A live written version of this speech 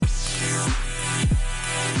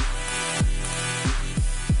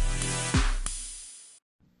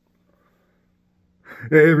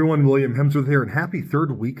Hey everyone, William Hemsworth here, and happy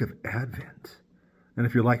third week of Advent. And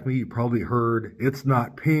if you're like me, you probably heard it's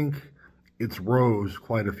not pink, it's rose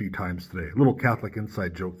quite a few times today. A little Catholic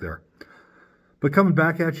inside joke there. But coming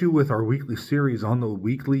back at you with our weekly series on the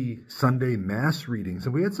weekly Sunday Mass readings,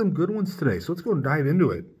 and we had some good ones today, so let's go and dive into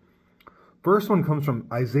it. First one comes from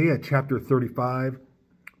Isaiah chapter 35,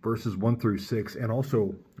 verses 1 through 6, and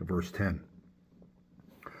also verse 10.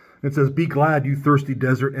 It says, "Be glad, you thirsty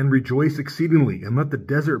desert, and rejoice exceedingly, and let the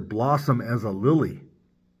desert blossom as a lily.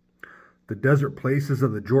 The desert places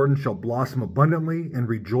of the Jordan shall blossom abundantly, and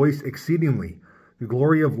rejoice exceedingly. The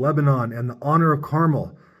glory of Lebanon and the honor of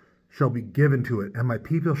Carmel shall be given to it, and my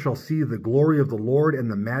people shall see the glory of the Lord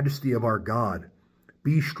and the majesty of our God.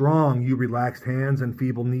 Be strong, you relaxed hands and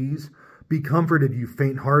feeble knees. Be comforted, you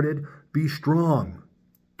faint-hearted. Be strong,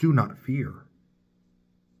 do not fear.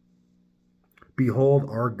 Behold,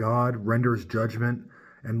 our God renders judgment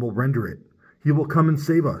and will render it. He will come and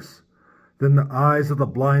save us. Then the eyes of the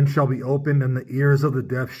blind shall be opened, and the ears of the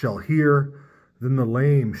deaf shall hear. Then the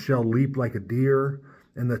lame shall leap like a deer,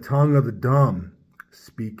 and the tongue of the dumb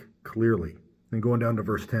speak clearly." And going down to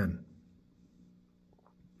verse 10.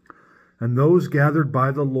 "And those gathered by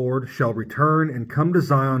the Lord shall return and come to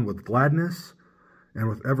Zion with gladness and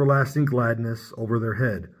with everlasting gladness over their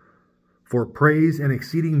head. For praise and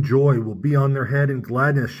exceeding joy will be on their head, and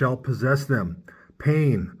gladness shall possess them.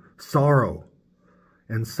 Pain, sorrow,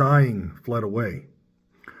 and sighing fled away."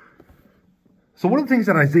 So one of the things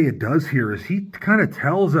that Isaiah does here is he kind of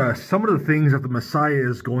tells us some of the things that the Messiah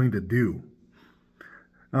is going to do.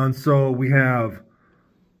 And so we have,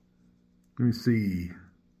 let me see,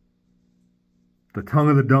 the tongue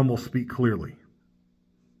of the dumb will speak clearly.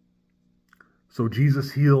 So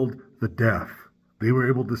Jesus healed the deaf. They were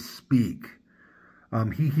able to speak.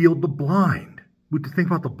 He healed the blind. We have to think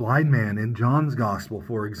about the blind man in John's gospel,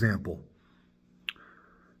 for example.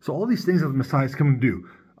 So all these things that the Messiah is coming to do.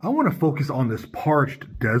 I want to focus on this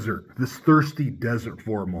parched desert, this thirsty desert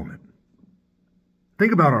for a moment.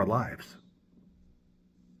 Think about our lives.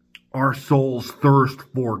 Our souls thirst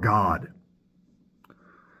for God.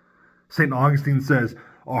 St. Augustine says,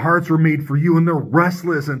 "Our hearts were made for you, and they're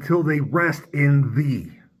restless until they rest in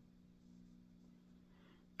thee."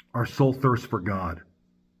 Our soul thirsts for God.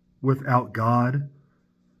 Without God,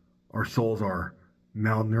 our souls are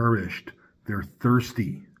malnourished. They're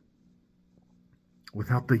thirsty.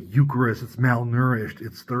 Without the Eucharist, it's malnourished.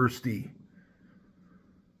 It's thirsty.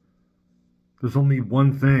 There's only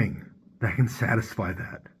one thing that can satisfy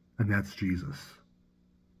that, and that's Jesus.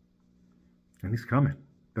 And he's coming.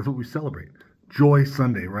 That's what we celebrate. Joy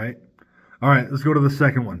Sunday, right? All right, let's go to the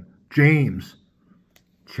second one. James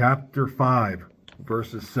chapter 5.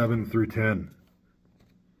 Verses 7 through 10.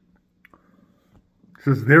 It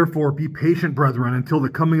says, "Therefore be patient, brethren, until the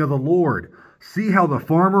coming of the Lord. See how the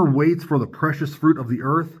farmer waits for the precious fruit of the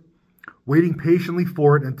earth, waiting patiently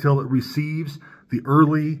for it until it receives the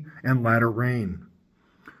early and latter rain.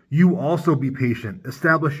 You also be patient,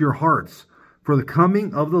 establish your hearts, for the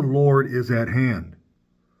coming of the Lord is at hand.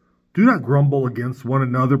 Do not grumble against one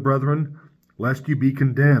another, brethren, lest you be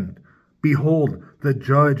condemned. Behold, the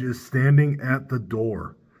judge is standing at the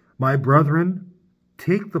door. My brethren,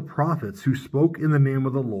 take the prophets who spoke in the name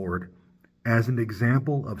of the Lord as an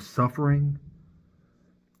example of suffering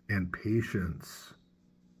and patience."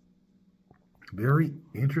 Very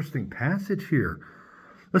interesting passage here.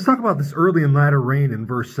 Let's talk about this early and latter rain in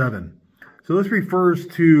verse 7. So this refers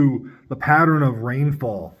to the pattern of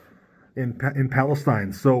rainfall in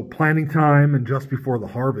Palestine. So planting time and just before the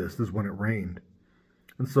harvest is when it rained.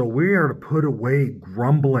 And so we are to put away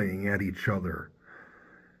grumbling at each other.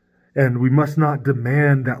 And we must not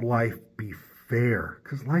demand that life be fair,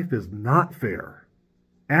 because life is not fair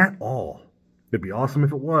at all. It'd be awesome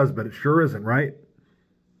if it was, but it sure isn't, right?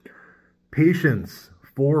 Patience,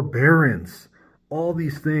 forbearance, all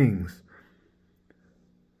these things,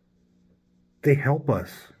 they help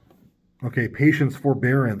us. Okay, patience,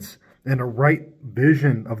 forbearance, and a right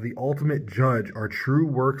vision of the ultimate judge are true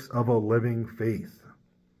works of a living faith.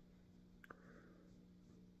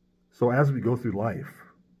 So as we go through life,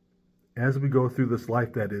 as we go through this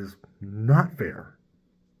life that is not fair,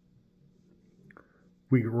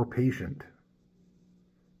 we're patient,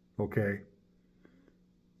 okay?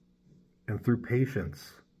 And through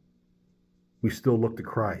patience, we still look to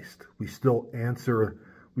Christ. We still answer,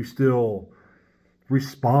 we still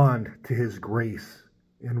respond to his grace,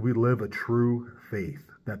 and we live a true faith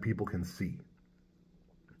that people can see.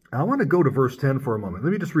 I want to go to verse 10 for a moment.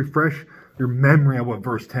 Let me just refresh your memory of what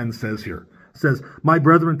verse 10 says here. It says, "My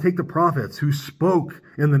brethren, take the prophets who spoke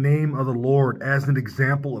in the name of the Lord as an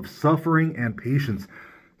example of suffering and patience."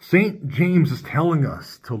 St. James is telling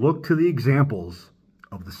us to look to the examples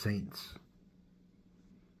of the saints.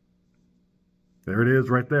 There it is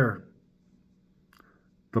right there.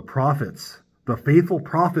 The prophets, the faithful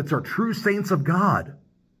prophets, are true saints of God.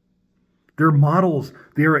 They're models,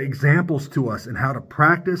 they are examples to us in how to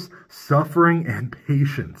practice suffering and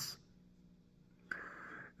patience.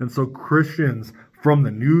 And so Christians from the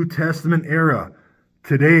New Testament era,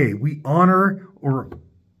 today we honor or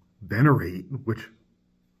venerate, which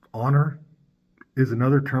honor is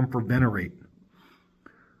another term for venerate.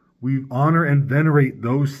 We honor and venerate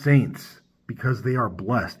those saints because they are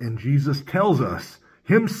blessed. And Jesus tells us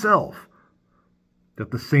himself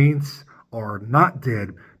that the saints are not dead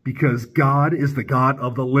because God is the God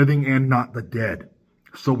of the living and not the dead.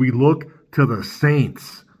 So we look to the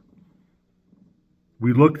saints.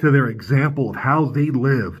 We look to their example of how they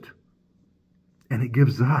lived. And it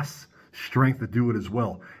gives us strength to do it as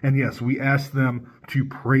well. And yes, we ask them to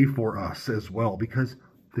pray for us as well because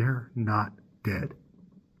they're not dead.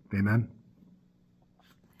 Amen.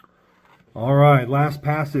 All right, last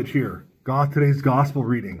passage here. Today's gospel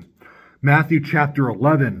reading. Matthew chapter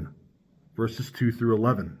 11, verses 2 through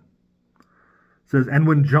 11. It says, "And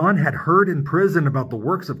when John had heard in prison about the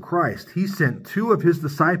works of Christ, he sent 2 of his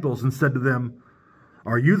disciples and said to them,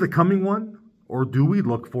 'Are you the coming one, or do we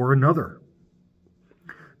look for another?'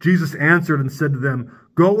 Jesus answered and said to them,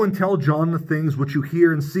 'Go and tell John the things which you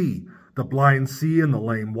hear and see. The blind see and the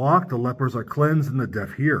lame walk, the lepers are cleansed and the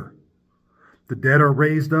deaf hear. The dead are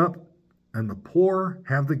raised up, and the poor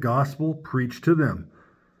have the gospel preached to them.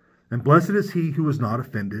 And blessed is he who is not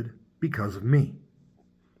offended because of me.'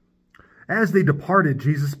 As they departed,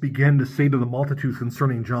 Jesus began to say to the multitude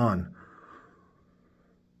concerning John,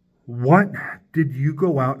 'What did you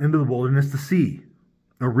go out into the wilderness to see?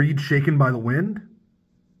 A reed shaken by the wind?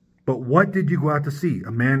 But what did you go out to see?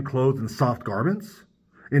 A man clothed in soft garments?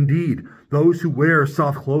 Indeed, those who wear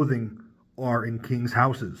soft clothing are in kings'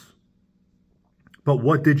 houses. But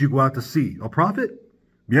what did you go out to see? A prophet?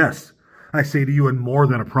 Yes, I say to you, and more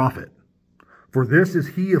than a prophet. For this is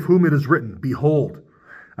he of whom it is written, Behold,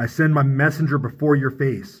 I send my messenger before your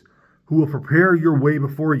face, who will prepare your way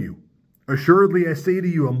before you. Assuredly, I say to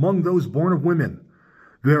you, among those born of women,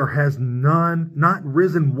 there has not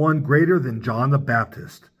risen one greater than John the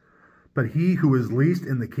Baptist. But he who is least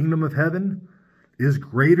in the kingdom of heaven is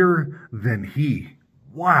greater than he.'"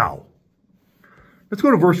 Wow. Let's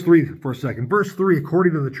go to verse 3 for a second. Verse 3,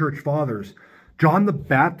 according to the church fathers, John the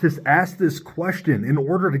Baptist asked this question in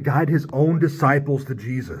order to guide his own disciples to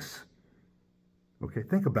Jesus. Okay,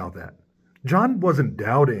 think about that. John wasn't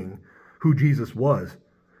doubting who Jesus was.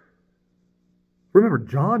 Remember,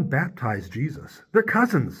 John baptized Jesus. They're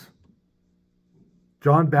cousins.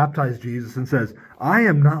 John baptized Jesus and says, "I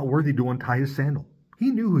am not worthy to untie his sandal." He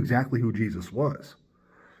knew exactly who Jesus was.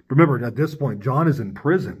 Remember, at this point, John is in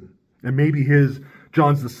prison. And maybe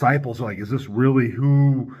John's disciples are like, "Is this really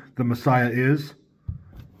who the Messiah is?"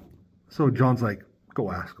 So John's like,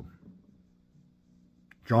 "Go ask him."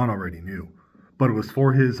 John already knew. But it was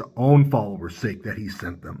for his own followers' sake that he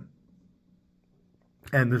sent them.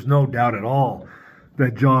 And there's no doubt at all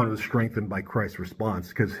that John was strengthened by Christ's response,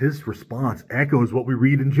 because his response echoes what we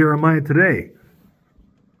read in Jeremiah today.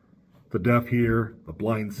 The deaf hear, the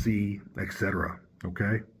blind see, etc.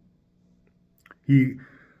 Okay?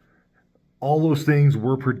 All those things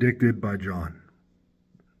were predicted by John.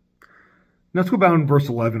 Let's go back in verse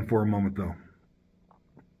 11 for a moment, though.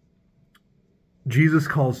 Jesus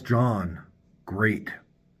calls John great.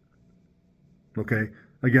 Okay?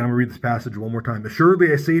 Again, I'm going to read this passage one more time.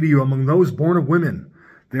 "Assuredly, I say to you, among those born of women,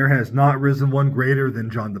 there has not risen one greater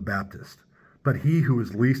than John the Baptist. But he who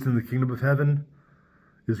is least in the kingdom of heaven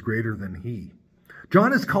is greater than he."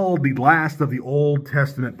 John is called the last of the Old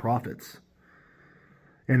Testament prophets.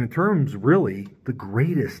 And in terms, really, the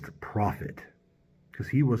greatest prophet, because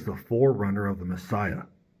he was the forerunner of the Messiah.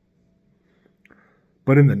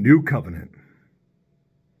 But in the New Covenant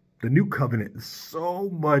is so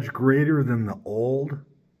much greater than the Old.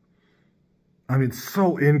 I mean,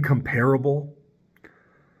 so incomparable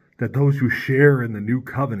that those who share in the New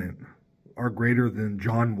Covenant are greater than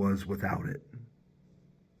John was without it.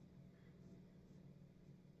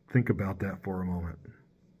 Think about that for a moment.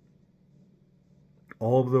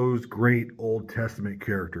 All of those great Old Testament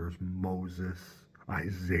characters, Moses,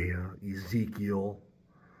 Isaiah, Ezekiel,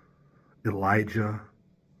 Elijah,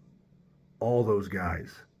 all those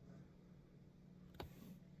guys,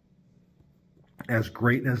 as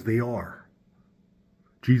great as they are,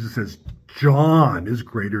 Jesus says John is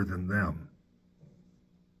greater than them.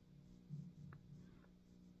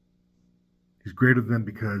 He's greater than them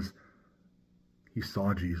because he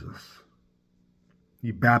saw Jesus.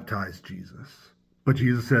 He baptized Jesus. But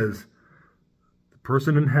Jesus says, the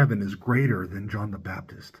person in heaven is greater than John the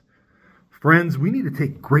Baptist. Friends, we need to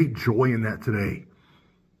take great joy in that today.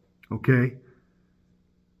 Okay?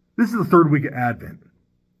 This is the third week of Advent.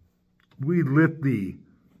 We lit the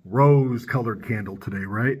rose-colored candle today,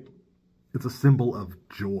 right? It's a symbol of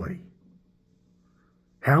joy.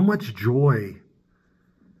 How much joy?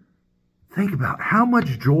 Think about how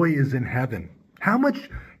much joy is in heaven. How much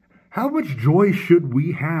joy should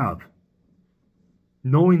we have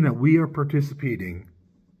knowing that we are participating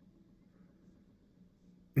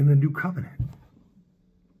in the new covenant?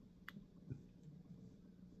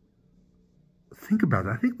 Think about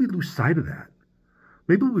that. I think we lose sight of that.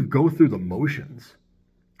 Maybe we go through the motions.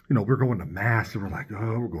 You know, we're going to Mass and we're like, oh,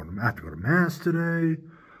 I have to go to Mass today.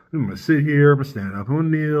 I'm going to sit here, I'm going to stand up, I'm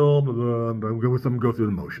going to kneel, blah, blah, blah. I'm going to go through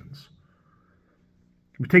the motions.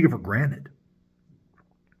 We take it for granted.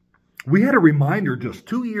 We had a reminder just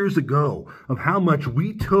 2 years ago of how much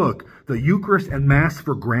we took the Eucharist and Mass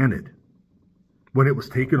for granted when it was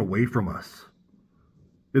taken away from us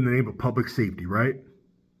in the name of public safety, right?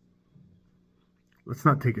 Let's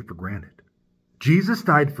not take it for granted. Jesus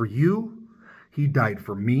died for you. He died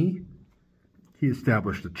for me. He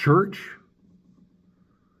established a church.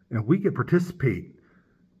 And we can participate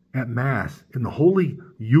at Mass in the Holy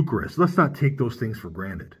Eucharist. Let's not take those things for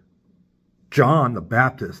granted. John the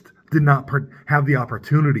Baptist did not have the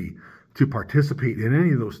opportunity to participate in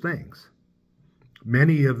any of those things.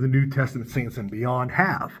 Many of the New Testament saints and beyond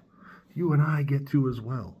have. You and I get to as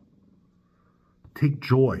well. Take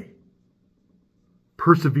joy.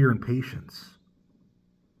 Persevere in patience.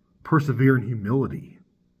 Persevere in humility.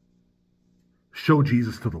 Show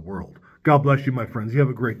Jesus to the world. God bless you, my friends. You have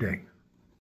a great day.